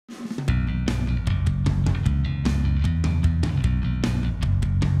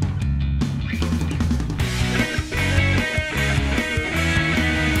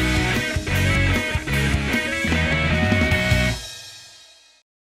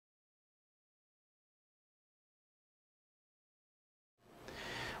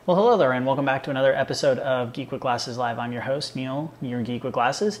Well, hello there, and welcome back to another episode of Geek with Glasses Live. I'm your host, Neil, your Geek with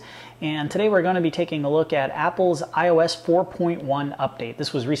Glasses, and today we're going to be taking a look at Apple's iOS 4.1 update.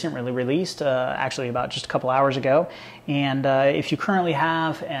 This was recently released, actually about just a couple hours ago, and if you currently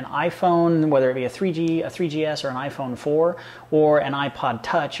have an iPhone, whether it be a 3G, a 3GS, or an iPhone 4, or an iPod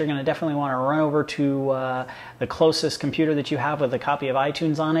Touch, you're going to definitely want to run over to the closest computer that you have with a copy of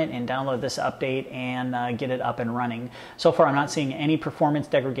iTunes on it and download this update and get it up and running. So far, I'm not seeing any performance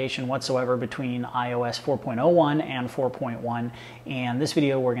degradation whatsoever between iOS 4.01 and 4.1, and this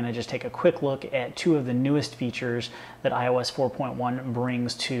video we're going to just take a quick look at two of the newest features that iOS 4.1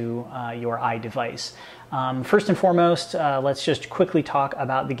 brings to your iDevice. First and foremost, let's just quickly talk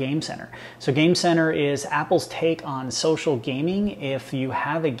about the Game Center. So Game Center is Apple's take on social gaming. If you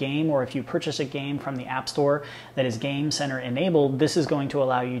have a game or if you purchase a game from the App Store that is Game Center enabled, this is going to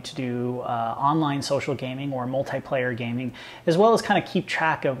allow you to do online social gaming or multiplayer gaming, as well as kind of keep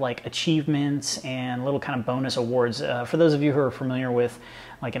track of like achievements and little kind of bonus awards. For those of you who are familiar with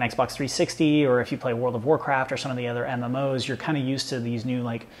like an Xbox 360, or if you play World of Warcraft or some of the other MMOs, you're kind of used to these new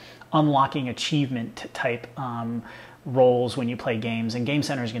like unlocking achievement type roles when you play games, and Game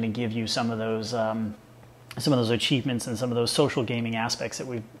Center is going to give you some of those achievements and some of those social gaming aspects that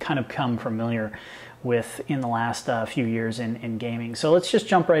we've kind of become familiar with in the last few years in gaming. So let's just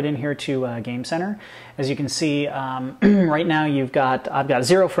jump right in here to Game Center. As you can see, right now I've got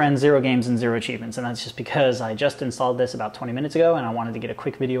 0 friends, 0 games, and 0 achievements, and that's just because I just installed this about 20 minutes ago, and I wanted to get a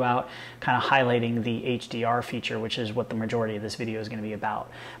quick video out kind of highlighting the HDR feature, which is what the majority of this video is going to be about.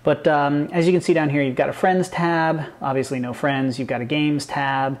 But as you can see down here, you've got a Friends tab, obviously no friends, you've got a Games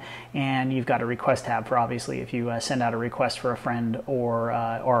tab, and you've got a Request tab for obviously if you send out a request for a friend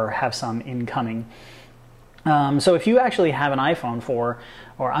or have some incoming. So if you actually have an iPhone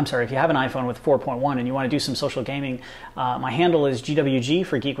if you have an iPhone with 4.1 and you want to do some social gaming, my handle is GWG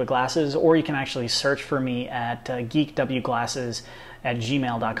for Geek with Glasses, or you can actually search for me at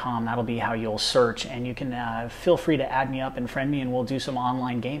geekwglasses@gmail.com. That'll be how you'll search, and you can feel free to add me up and friend me, and we'll do some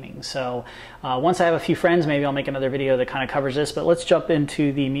online gaming. So once I have a few friends, maybe I'll make another video that kind of covers this, but let's jump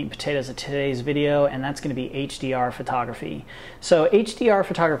into the meat and potatoes of today's video, and that's going to be HDR photography. So HDR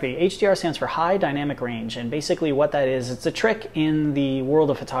photography, HDR stands for High Dynamic Range, and basically what that is, it's a trick in the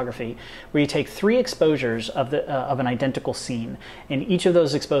world of photography where you take 3 exposures of an identical scene. In each of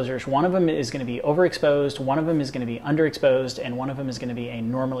those exposures, one of them is going to be overexposed, one of them is going to be underexposed, and one of them is going to be a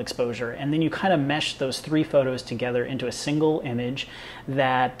normal exposure. And then you kind of mesh those 3 photos together into a single image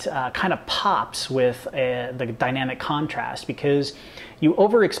that kind of pops with the dynamic contrast, because you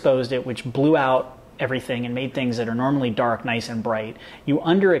overexposed it, which blew out everything and made things that are normally dark nice and bright. You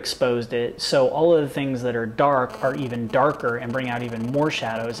underexposed it, so all of the things that are dark are even darker and bring out even more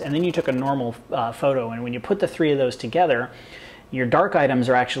shadows. And then you took a normal photo, and when you put the 3 of those together, your dark items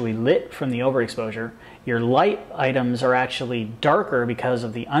are actually lit from the overexposure. Your light items are actually darker because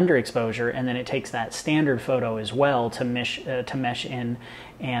of the underexposure, and then it takes that standard photo as well to mesh in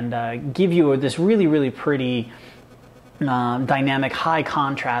and give you this really, really pretty dynamic, high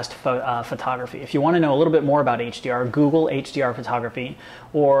contrast photography. If you want to know a little bit more about HDR, Google HDR photography,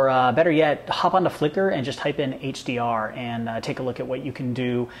 or better yet, hop onto Flickr and just type in HDR and take a look at what you can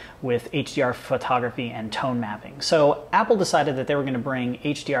do with HDR photography and tone mapping. So Apple decided that they were going to bring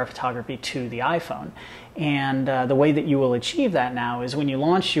HDR photography to the iPhone. And the way that you will achieve that now is when you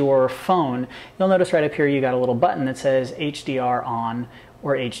launch your phone, you'll notice right up here you got a little button that says HDR on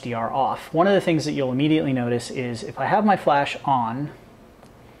or HDR off. One of the things that you'll immediately notice is if I have my flash on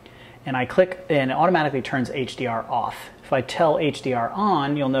and I click, and it automatically turns HDR off. If I tell HDR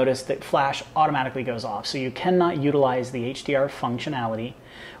on, you'll notice that flash automatically goes off. So you cannot utilize the HDR functionality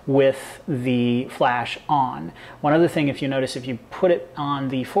with the flash on. One other thing, if you notice, if you put it on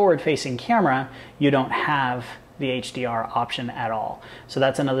the forward-facing camera, you don't have the HDR option at all. So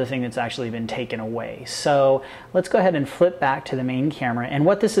that's another thing that's actually been taken away. So let's go ahead and flip back to the main camera, and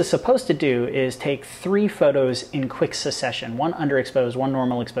what this is supposed to do is take 3 photos in quick succession, one underexposed, one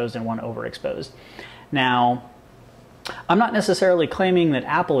normal exposed, and one overexposed. Now, I'm not necessarily claiming that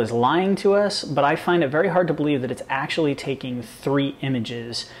Apple is lying to us, but I find it very hard to believe that it's actually taking 3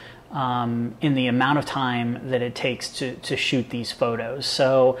 images in the amount of time that it takes to shoot these photos.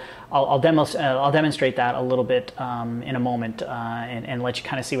 So I'll demonstrate that a little bit in a moment and let you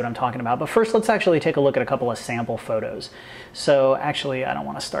kind of see what I'm talking about. But first, let's actually take a look at a couple of sample photos. So actually, I don't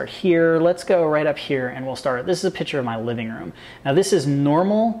want to start here. Let's go right up here and we'll start. This is a picture of my living room. Now this is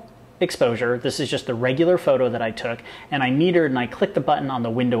normal exposure. This is just the regular photo that I took, and I metered and I clicked the button on the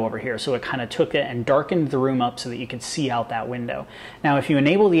window over here, so it kind of took it and darkened the room up so that you could see out that window. Now if you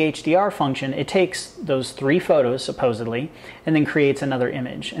enable the HDR function, it takes those 3 photos supposedly and then creates another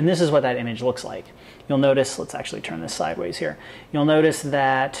image, and this is what that image looks like. You'll notice, let's actually turn this sideways here. You'll notice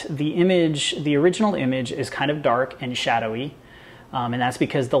that the image, the original image, is kind of dark and shadowy. And that's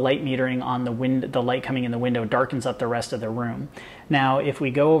because the light metering on the light coming in the window darkens up the rest of the room. Now, if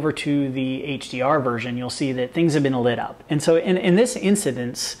we go over to the HDR version, you'll see that things have been lit up. And so in this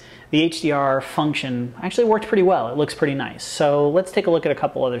incidence, the HDR function actually worked pretty well. It looks pretty nice. So let's take a look at a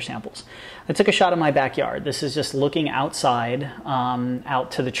couple other samples. I took a shot of my backyard. This is just looking outside,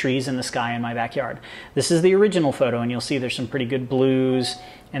 out to the trees and the sky in my backyard. This is the original photo, and you'll see there's some pretty good blues,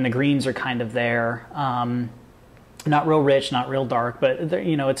 and the greens are kind of there. Not real rich, not real dark, but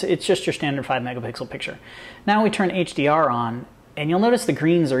you know, it's just your standard 5 megapixel picture. Now we turn HDR on, and you'll notice the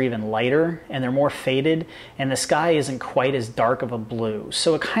greens are even lighter and they're more faded, and the sky isn't quite as dark of a blue.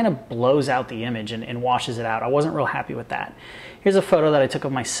 So it kind of blows out the image and washes it out. I wasn't real happy with that. Here's a photo that I took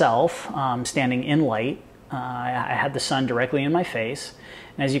of myself standing in light. I had the sun directly in my face.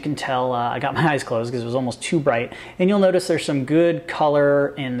 And as you can tell, I got my eyes closed because it was almost too bright. And you'll notice there's some good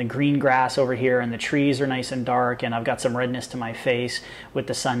color in the green grass over here, and the trees are nice and dark, and I've got some redness to my face with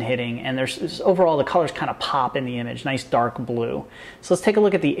the sun hitting. And there's overall, the colors kind of pop in the image, nice dark blue. So let's take a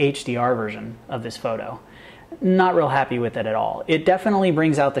look at the HDR version of this photo. Not real happy with it at all. It definitely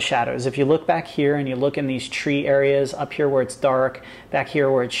brings out the shadows. If you look back here and you look in these tree areas, up here where it's dark, back here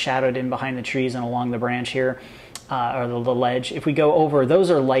where it's shadowed in behind the trees and along the branch here, or the ledge, if we go over,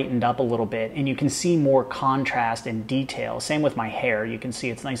 those are lightened up a little bit, and you can see more contrast and detail. Same with my hair. You can see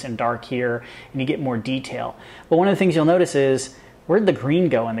it's nice and dark here, and you get more detail. But one of the things you'll notice is, where'd the green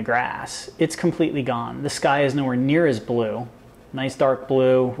go in the grass? It's completely gone. The sky is nowhere near as blue. Nice dark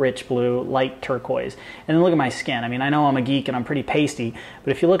blue, rich blue, light turquoise. And then look at my skin. I mean, I know I'm a geek and I'm pretty pasty,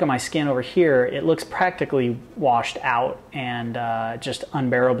 but if you look at my skin over here, it looks practically washed out and just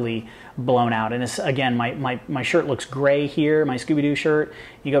unbearably blown out. And this, again, my shirt looks gray here, my Scooby-Doo shirt.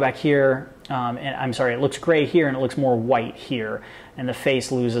 You go back here, and I'm sorry, it looks gray here and it looks more white here. And the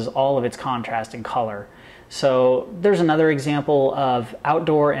face loses all of its contrast and color. So there's another example of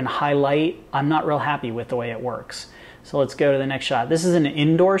outdoor and highlight. I'm not real happy with the way it works. So let's go to the next shot. This is an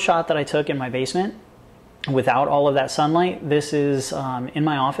indoor shot that I took in my basement without all of that sunlight. This is in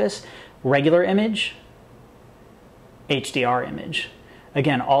my office. Regular image, HDR image.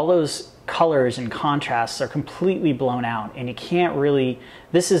 Again, all those colors and contrasts are completely blown out, and you can't really,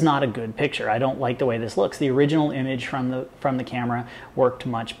 this is not a good picture. I don't like the way this looks. The original image from the camera worked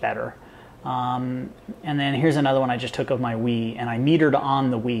much better. And then here's another one I just took of my Wii, and I metered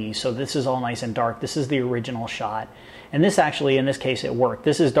on the Wii, so this is all nice and dark. This is the original shot. And this actually, in this case, it worked.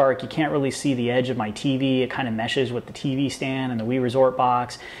 This is dark. You can't really see the edge of my TV. It kind of meshes with the TV stand, and the Wii Resort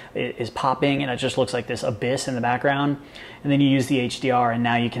box is popping, and it just looks like this abyss in the background. And then you use the HDR, and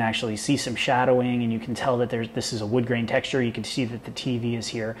now you can actually see some shadowing, and you can tell that this is a wood grain texture. You can see that the TV is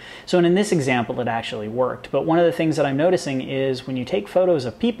here. So in this example, it actually worked. But one of the things that I'm noticing is when you take photos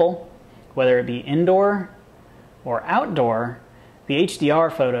of people, whether it be indoor or outdoor, the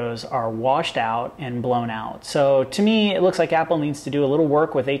HDR photos are washed out and blown out. So to me, it looks like Apple needs to do a little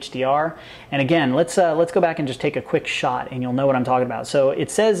work with HDR. And again, let's go back and just take a quick shot, and you'll know what I'm talking about. So it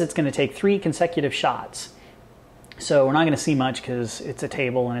says it's going to take 3 consecutive shots. So we're not going to see much because it's a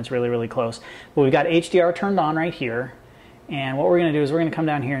table and it's really, really close. But we've got HDR turned on right here. And what we're going to do is we're going to come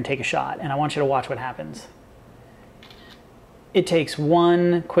down here and take a shot. And I want you to watch what happens. It takes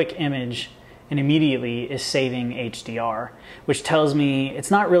one quick image and immediately is saving HDR, which tells me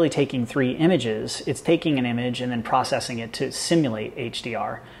it's not really taking 3 images. It's taking an image and then processing it to simulate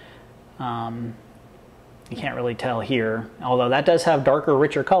HDR. You can't really tell here, although that does have darker,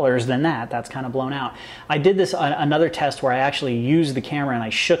 richer colors than that. That's kind of blown out. I did this another test where I actually used the camera and I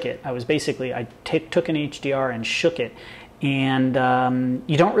shook it. I was basically, I took an HDR and shook it. And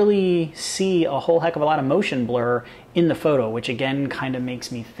you don't really see a whole heck of a lot of motion blur in the photo, which again kind of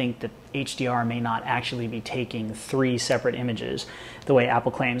makes me think that HDR may not actually be taking 3 separate images the way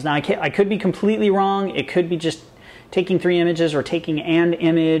Apple claims. Now I could be completely wrong. It could be just taking 3 images or taking an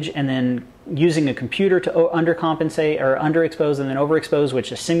image and then using a computer to undercompensate or underexpose and then overexpose,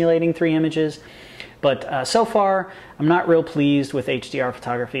 which is simulating 3 images. But so far, I'm not real pleased with HDR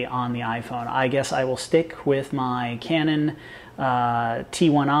photography on the iPhone. I guess I will stick with my Canon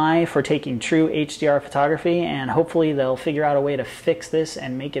T1i for taking true HDR photography, and hopefully they'll figure out a way to fix this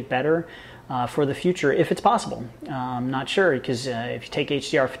and make it better. for the future if it's possible. I'm not sure, because if you take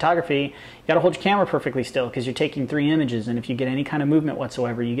HDR photography, you got to hold your camera perfectly still because you're taking 3 images, and if you get any kind of movement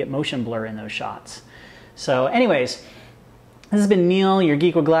whatsoever, you get motion blur in those shots. So anyways, this has been Neil, your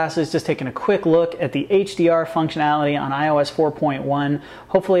Geek with Glasses, just taking a quick look at the HDR functionality on iOS 4.1.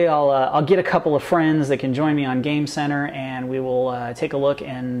 Hopefully I'll get a couple of friends that can join me on Game Center, and we will take a look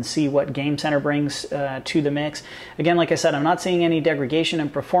and see what Game Center brings to the mix. Again, like I said, I'm not seeing any degradation in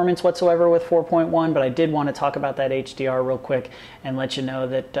performance whatsoever with 4.1, but I did want to talk about that HDR real quick and let you know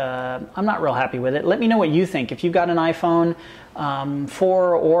that I'm not real happy with it. Let me know what you think. If you've got an iPhone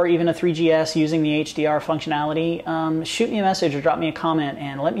 4 or even a 3GS using the HDR functionality, shoot me a message or drop me a comment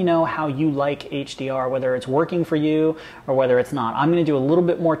and let me know how you like HDR, whether it's working for you or whether it's not. I'm going to do a little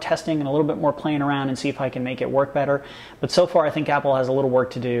bit more testing and a little bit more playing around and see if I can make it work better. But so far, I think Apple has a little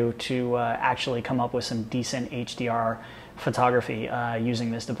work to do to actually come up with some decent HDR photography using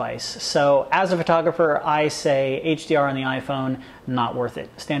this device. So as a photographer, I say HDR on the iPhone, not worth it.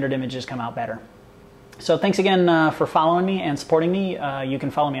 Standard images come out better. So thanks again for following me and supporting me. You can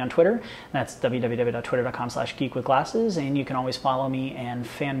follow me on Twitter. That's www.twitter.com/geekwithglasses. And you can always follow me and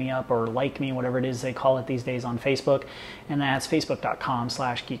fan me up or like me, whatever it is they call it these days, on Facebook. And that's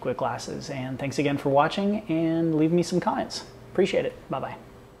facebook.com/geekwithglasses. And thanks again for watching, and leave me some comments. Appreciate it. Bye-bye.